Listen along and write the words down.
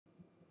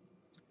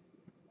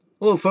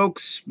Hello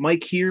folks,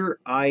 Mike here.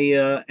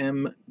 I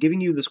am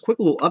giving you this quick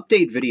little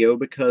update video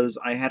because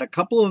I had a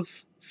couple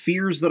of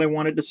fears that I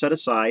wanted to set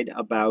aside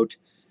about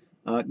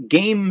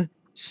game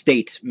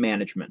state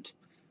management.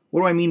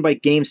 What do I mean by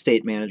game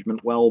state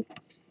management? Well,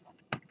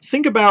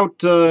 think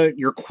about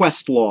your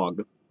quest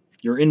log,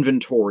 your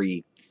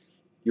inventory,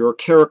 your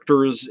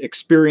character's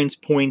experience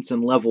points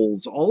and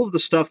levels, all of the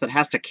stuff that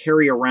has to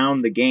carry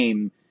around the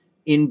game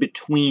in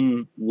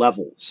between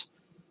levels.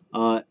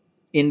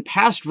 In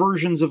past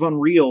versions of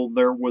Unreal,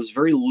 there was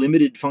very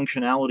limited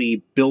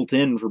functionality built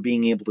in for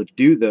being able to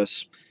do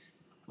this,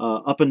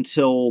 up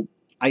until,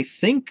 I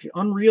think,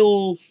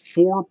 Unreal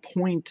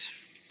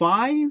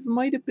 4.5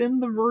 might have been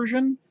the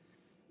version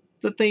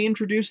that they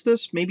introduced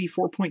this, maybe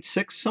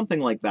 4.6, something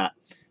like that.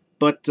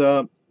 But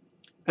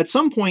at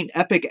some point,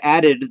 Epic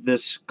added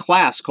this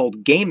class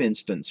called Game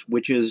Instance,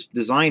 which is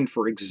designed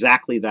for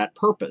exactly that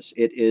purpose.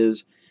 It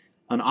is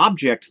an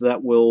object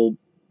that will,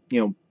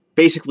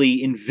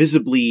 basically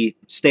invisibly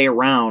stay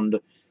around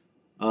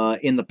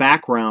in the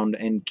background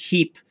and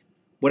keep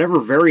whatever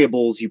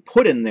variables you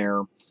put in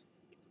there,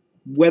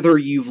 whether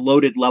you've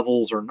loaded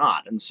levels or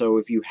not. And so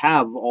if you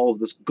have all of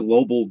this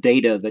global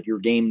data that your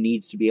game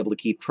needs to be able to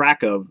keep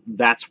track of,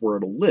 that's where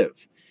it'll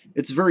live.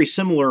 It's very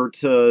similar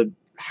to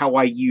how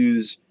I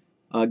use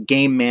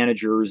game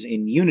managers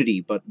in Unity,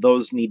 but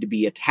those need to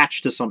be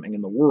attached to something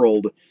in the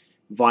world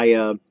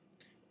via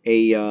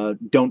a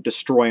don't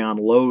destroy on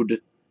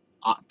load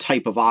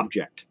type of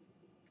object.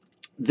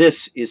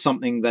 This is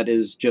something that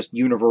is just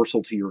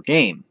universal to your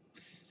game.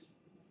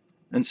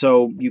 And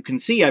so you can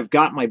see I've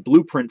got my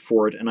blueprint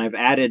for it, and I've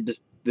added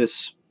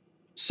this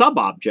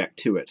sub-object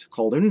to it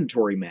called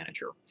Inventory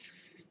Manager.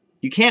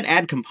 You can't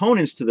add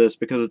components to this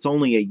because it's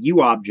only a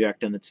U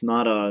object and it's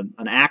not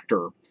an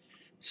actor.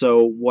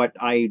 So what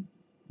I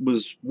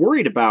was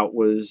worried about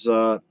was,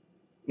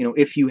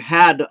 if you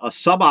had a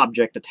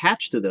sub-object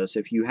attached to this,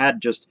 if you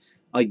had just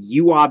a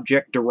U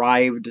object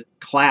derived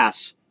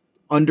class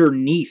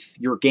underneath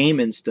your game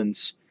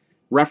instance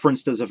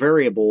referenced as a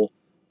variable,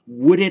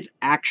 would it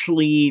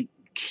actually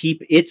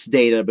keep its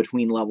data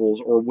between levels,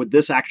 or would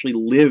this actually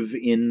live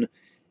in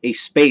a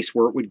space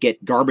where it would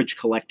get garbage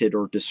collected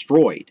or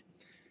destroyed?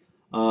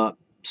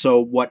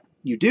 So what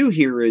you do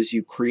here is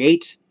you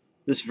create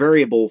this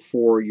variable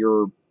for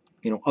your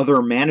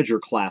other manager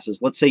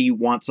classes. Let's say you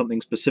want something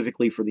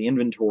specifically for the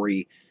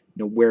inventory,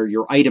 where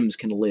your items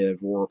can live,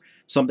 or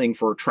something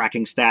for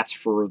tracking stats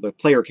for the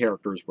player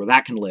characters where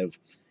that can live.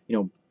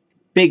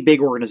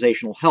 Big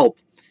organizational help.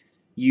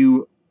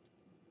 You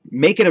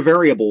make it a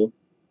variable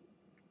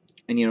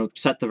and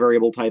set the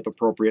variable type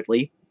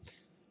appropriately,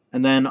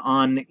 and then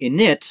on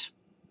init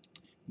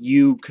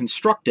you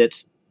construct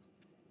it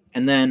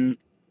and then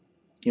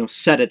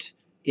set it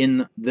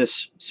in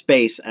this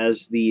space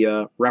as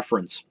the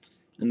reference,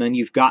 and then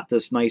you've got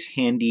this nice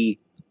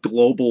handy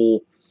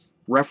global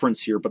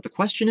reference here. But the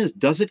question is,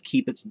 does it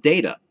keep its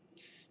data?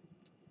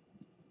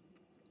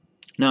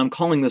 Now I'm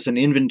calling this an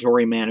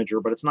inventory manager,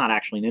 but it's not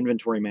actually an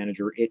inventory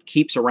manager. It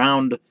keeps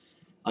around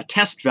a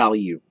test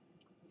value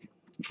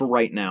for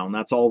right now, and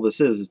that's all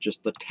this is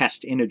just the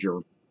test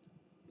integer.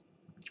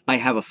 I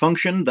have a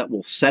function that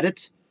will set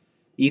it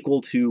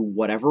equal to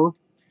whatever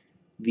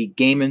the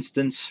game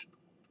instance,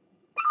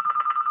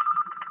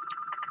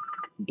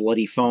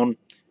 bloody phone,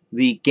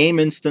 the game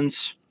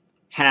instance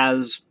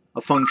has a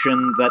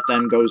function that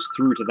then goes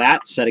through to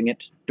that, setting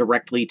it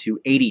directly to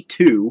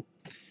 82.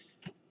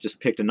 Just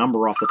picked a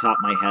number off the top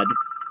of my head.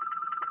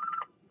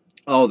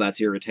 Oh,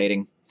 that's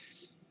irritating.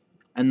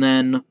 And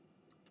then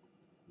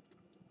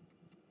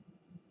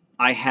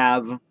I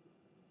have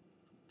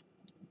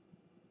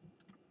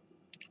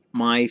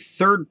my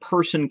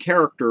third-person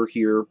character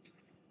here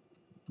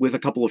with a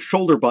couple of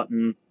shoulder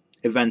button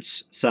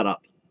events set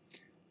up.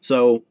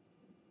 So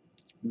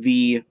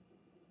the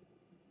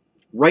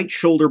right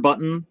shoulder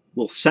button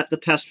will set the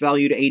test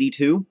value to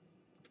 82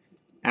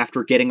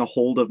 after getting a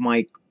hold of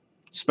my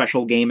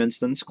special game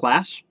instance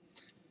class.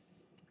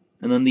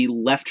 And then the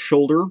left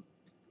shoulder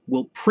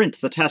will print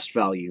the test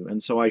value.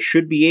 And so I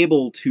should be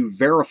able to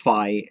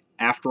verify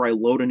after I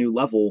load a new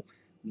level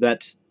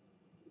that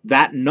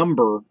that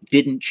number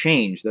didn't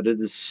change, that it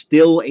is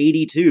still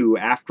 82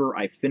 after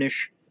I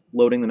finish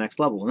loading the next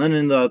level. And then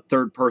in the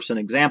third-person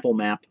example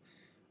map,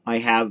 I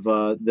have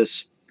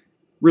this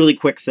really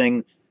quick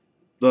thing.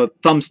 The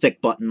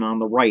thumbstick button on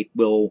the right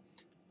will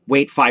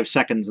wait 5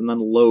 seconds and then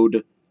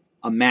load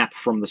a map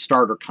from the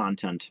starter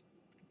content.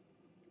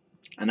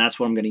 And that's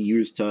what I'm going to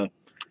use to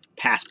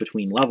pass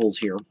between levels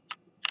here.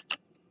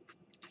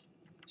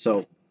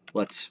 So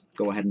let's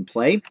go ahead and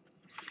play.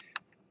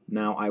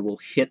 Now I will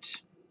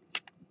hit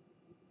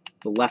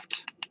the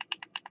left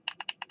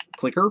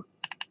clicker,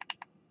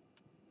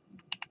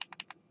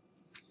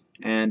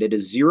 and it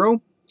is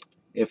 0.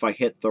 If I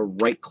hit the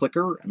right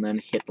clicker and then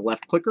hit the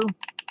left clicker,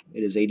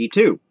 it is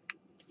 82.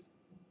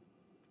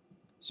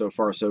 So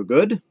far, so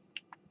good.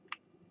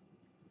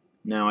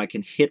 Now I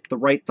can hit the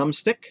right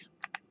thumbstick,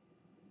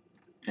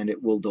 and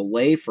it will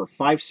delay for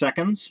 5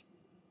 seconds.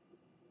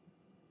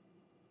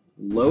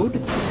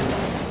 Load.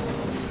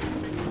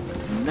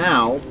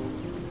 now,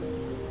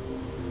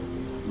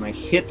 when I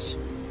hit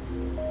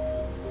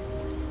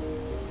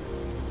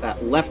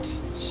that left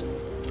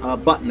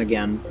button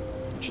again,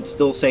 it should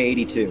still say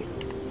 82.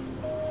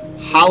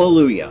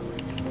 Hallelujah!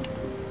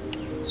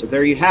 So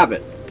there you have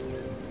it.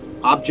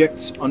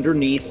 Objects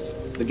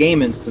underneath the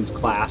game instance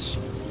class,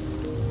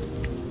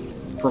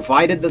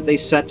 provided that they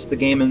set the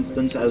game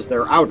instance as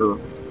their outer,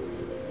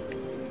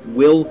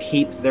 will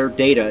keep their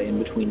data in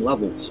between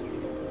levels.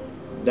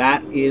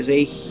 That is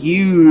a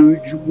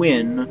huge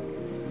win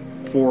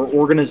for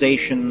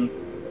organization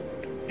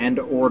and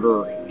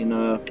order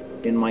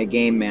in my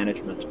game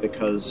management,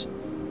 because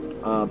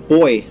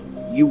boy,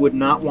 you would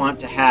not want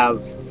to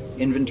have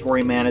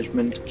inventory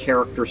management,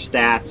 character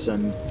stats,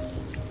 and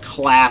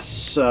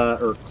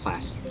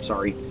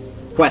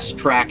quest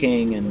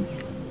tracking and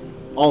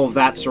all of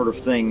that sort of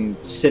thing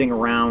sitting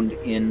around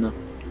in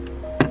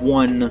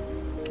one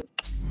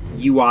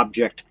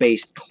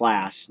UObject-based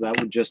class. That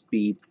would just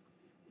be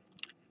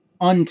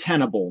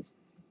untenable.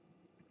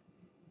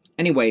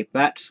 Anyway,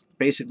 that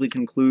basically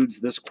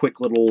concludes this quick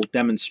little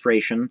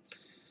demonstration.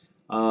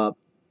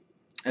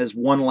 As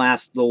one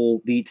last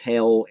little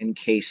detail in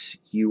case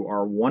you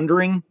are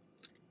wondering,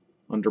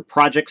 under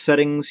Project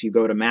Settings, you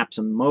go to Maps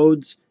and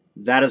Modes.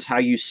 That is how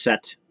you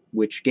set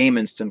which game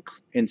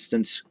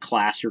instance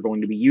class you're going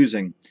to be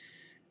using.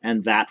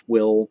 And that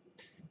will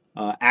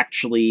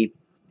actually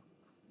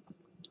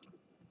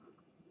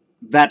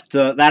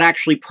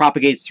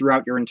propagates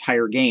throughout your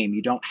entire game.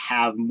 You don't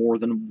have more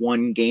than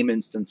one game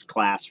instance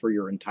class for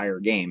your entire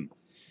game.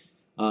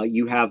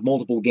 You have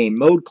multiple game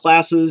mode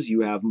classes,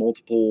 you have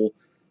multiple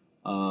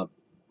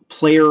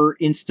player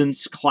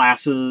instance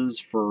classes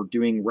for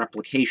doing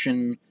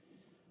replication,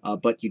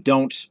 but you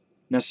don't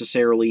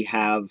necessarily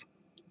have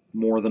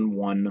more than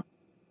one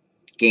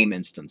game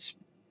instance.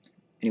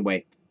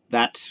 Anyway,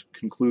 that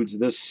concludes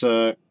this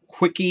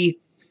Quickie.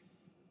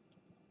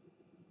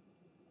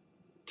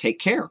 Take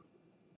care.